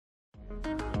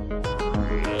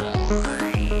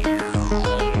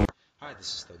Hi,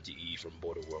 this is DE from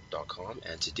Booredatwork.com,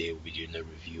 and today we'll be doing a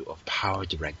review of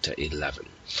PowerDirector 11.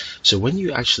 So when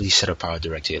you actually set up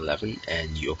PowerDirector 11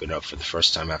 and you open it up for the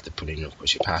first time after putting in, of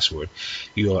course, your password,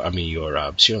 your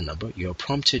serial number, you're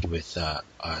prompted with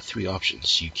three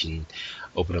options. You can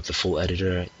open up the full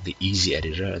editor, the easy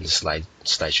editor, and the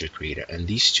slideshow creator. And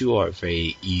these two are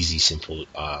very easy, simple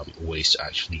ways to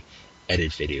actually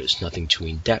edit videos. Nothing too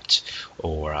in depth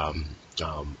or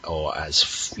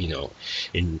as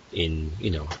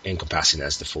encompassing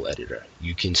as the full editor.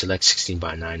 You can select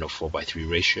 16:9 or 4:3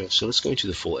 ratio. So let's go into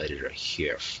the full editor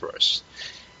here first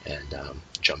and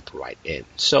jump right in.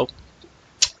 So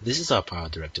this is our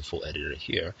PowerDirector full editor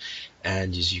here,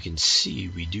 and as you can see,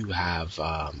 we do have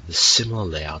the similar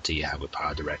layout that you have with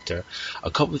PowerDirector. A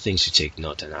couple of things to take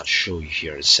note, and I'll show you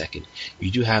here in a second.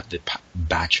 You do have the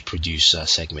batch produce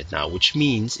segment now, which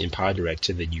means in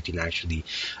PowerDirector that you can actually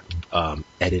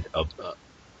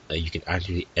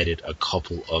edit a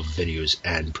couple of videos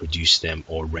and produce them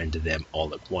or render them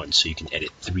all at once. So you can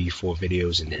edit 3-4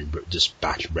 videos and then just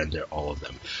batch render all of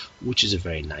them, which is a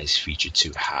very nice feature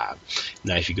to have.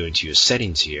 Now if you go into your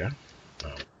settings here,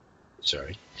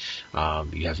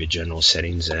 you have your general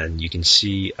settings, and you can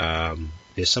see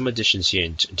there's some additions here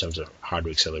in terms of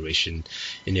hardware acceleration,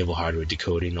 enable hardware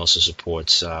decoding, also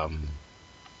supports AMD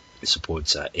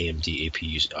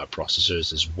APU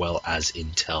processors, as well as the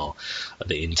Intel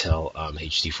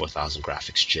HD 4000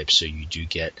 graphics chip. So you do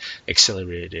get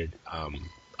accelerated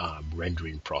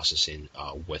rendering processing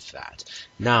with that.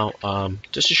 Now,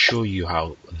 just to show you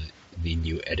how the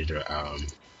new editor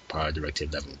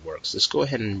PowerDirector 11 works, let's go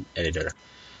ahead and edit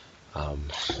a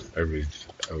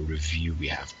review we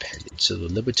have pending. So the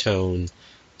Libertone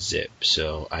zip.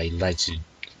 So I like to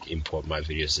import my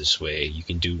videos this way. You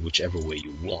can do whichever way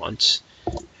you want,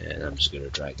 and I'm just going to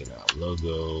drag in our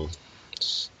logo.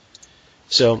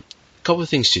 So a couple of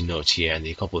things to note here, and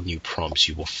a couple of new prompts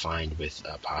you will find with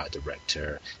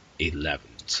PowerDirector 11.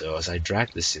 So as I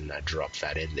drag this in, I drop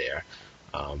that in there,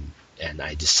 and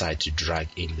I decide to drag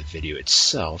in the video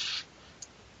itself.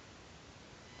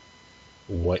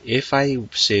 What if I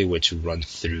say were to run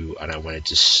through and I wanted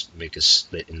to make a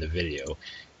split in the video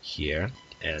here,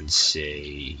 and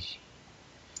say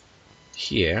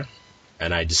here,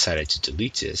 and I decided to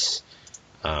delete this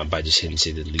by just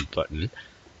hitting the delete button,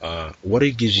 what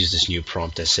it gives you is this new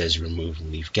prompt that says remove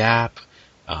and leave gap,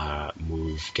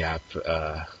 move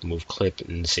clip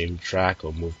in the same track,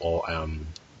 or move all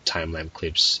timeline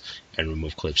clips and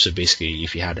remove clips. So basically,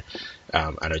 if you had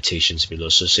annotations below,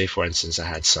 so say for instance I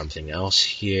had something else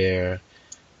here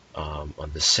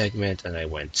on the segment, and I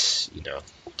went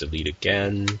delete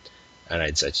again, and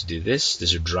I decide to do this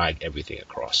will drag everything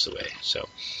across the way. So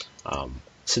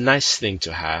it's a nice thing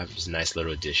to have. It's a nice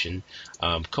little addition.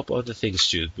 A couple other things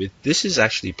too. This is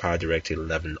actually PowerDirector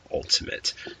 11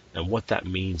 Ultimate, and what that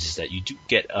means is that you do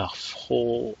get a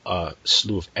whole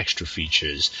slew of extra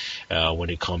features when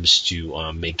it comes to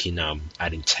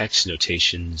adding text,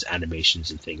 notations,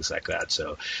 animations, and things like that.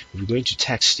 So if we're going to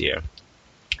text here,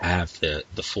 I have the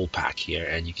full pack here,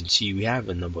 and you can see we have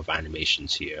a number of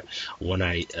animations here.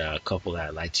 A couple that I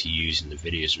like to use in the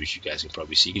videos, which you guys can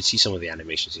probably see. You can see some of the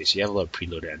animations here. So you have a lot of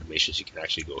preloaded animations you can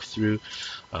actually go through.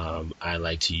 I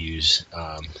like to use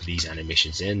these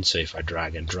animations in. So if I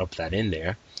drag and drop that in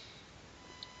there,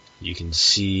 you can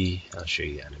see. I'll show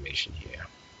you the animation here.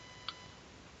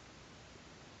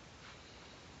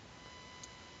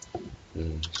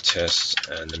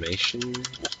 Test animation.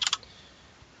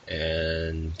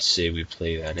 And say we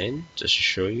play that in just to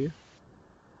show you.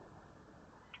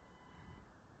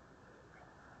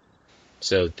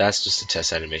 So that's just a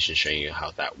test animation showing you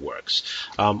how that works.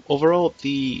 Overall,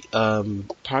 the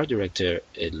PowerDirector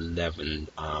 11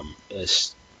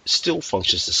 still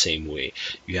functions the same way.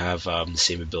 You have the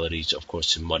same abilities, of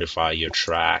course, to modify your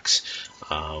tracks.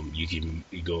 You can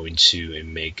go into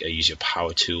and use your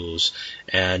power tools.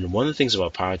 And one of the things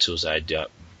about power tools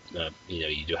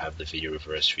you do have the video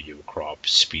reverse, video crop,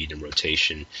 speed, and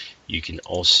rotation. You can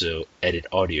also edit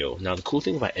audio. Now the cool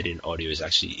thing about editing audio is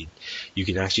actually you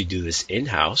can actually do this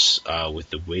in-house with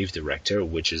the Wave Director,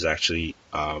 which is actually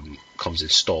comes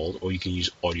installed, or you can use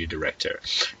Audio Director.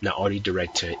 Now Audio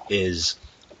Director is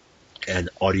an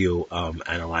audio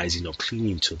analyzing or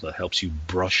cleaning tool that helps you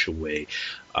brush away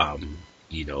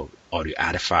audio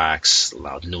artifacts,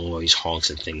 loud noise, honks,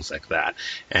 and things like that.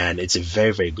 And it's a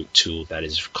very, very good tool that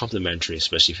is complementary,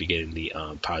 especially if you're getting the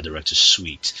PowerDirector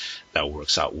suite that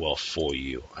works out well for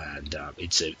you. And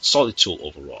it's a solid tool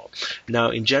overall.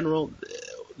 Now, in general,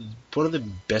 one of the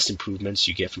best improvements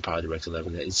you get from PowerDirector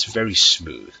 11 is it's very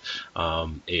smooth.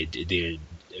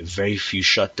 very few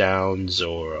shutdowns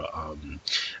or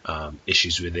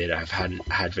issues with it. I've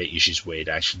had very issues where it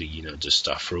actually, just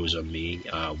froze on me,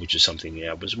 which is something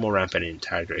that was more rampant in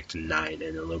PowerDirector 9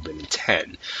 and a little bit in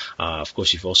 10. Of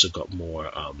course, you've also got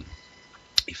more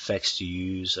effects to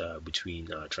use between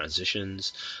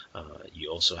transitions.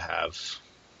 You also have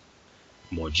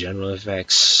more general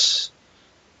effects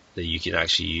that you can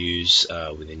actually use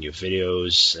within your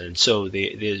videos, and so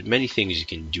there's many things you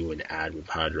can do and add with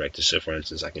PowerDirector. So for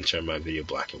instance, I can turn my video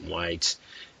black and white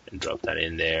and drop that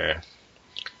in there,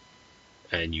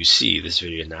 and you see this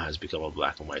video now has become a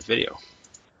black and white video.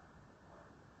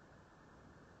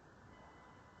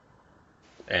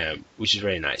 Which is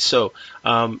very nice. So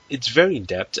it's very in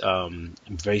depth,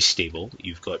 very stable.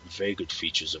 You've got very good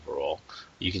features overall.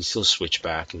 You can still switch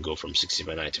back and go from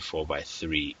 16:9 to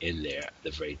 4:3 in there at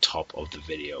the very top of the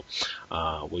video.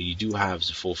 What you do have is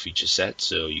a full feature set,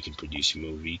 so you can produce your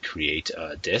movie, create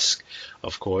a disc.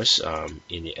 Of course,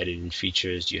 in the editing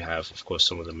features, you have, of course,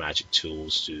 some of the magic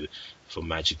tools for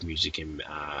Magic Music and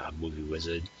Movie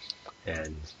Wizard,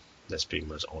 and that's pretty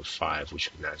much all 5, which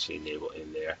you can actually enable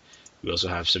in there. We also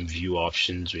have some view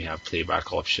options, we have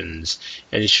playback options,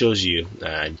 and it shows you,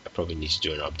 I probably need to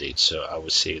do an update, so I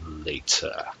would say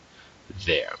later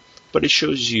there. But it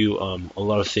shows you a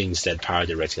lot of things that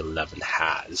PowerDirector 11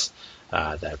 has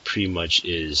that pretty much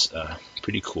is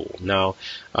pretty cool. Now,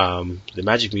 the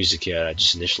Magic Music here I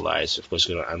just initialized, of course,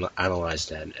 going to analyze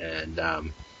that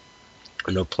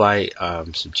and apply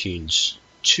some tunes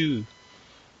to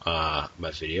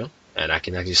my video. And I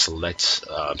can actually select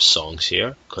songs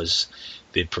here because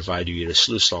they provide you with a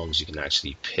slew of songs you can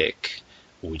actually pick,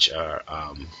 which are,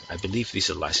 I believe these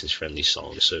are license-friendly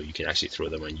songs, so you can actually throw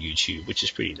them on YouTube, which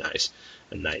is pretty nice.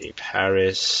 A Night in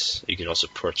Paris. You can also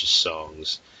purchase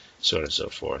songs, so on and so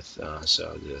forth.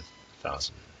 So the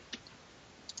 1,000,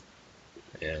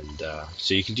 and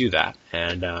so you can do that,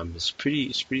 and it's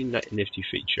pretty nifty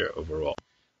feature overall.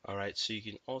 All right, so you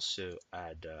can also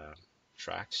add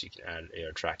tracks. You can add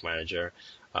a track manager,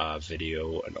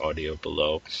 video and audio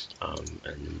below,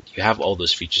 and you have all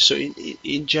those features. So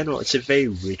in general, it's a very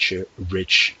rich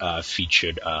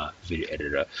featured video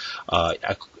editor.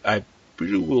 I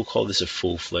really will call this a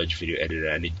full-fledged video editor,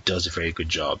 and it does a very good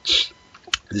job.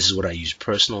 This is what I use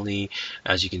personally.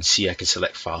 As you can see, I can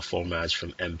select file formats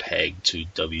from MPEG to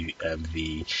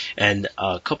WMV, and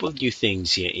a couple of new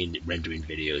things here in rendering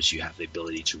videos. You have the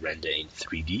ability to render in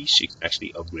 3D, so you can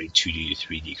actually upgrade 2D to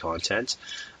 3D content.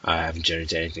 I haven't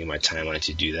generated anything in my timeline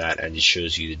to do that, and it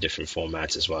shows you the different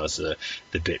formats as well as the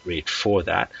bit rate for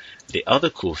that. The other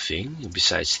cool thing,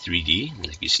 besides 3D,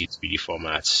 like you see, 3D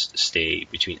formats stay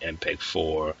between MPEG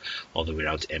 4 all the way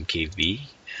down to MKV.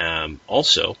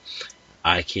 Also,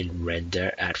 I can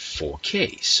render at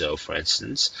 4K. So for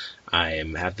instance, I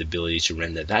have the ability to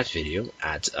render that video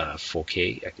at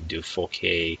 4K. I can do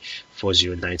 4K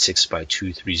 4096 by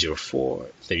 2304,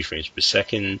 30 frames per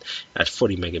second at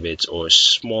 40 megabits, or a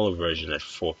smaller version at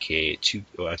 4K,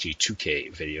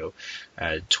 2K video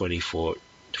at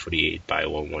 2448 by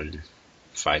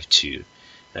 1152.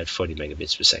 At 40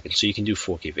 megabits per second. So you can do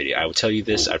 4K video. I will tell you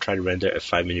this, I tried to render a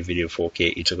 5-minute video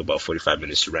 4K. It took about 45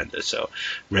 minutes to render. So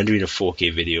rendering a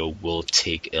 4K video will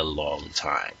take a long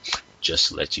time, just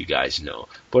to let you guys know.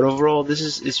 But overall,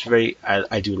 it's very,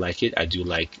 I do like it. I do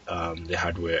like the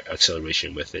hardware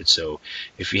acceleration with it. So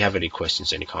if you have any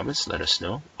questions, any comments, let us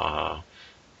know.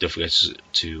 Don't forget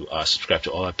to subscribe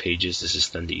to all our pages. This is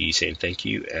Thunder E saying thank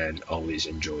you, and always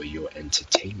enjoy your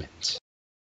entertainment.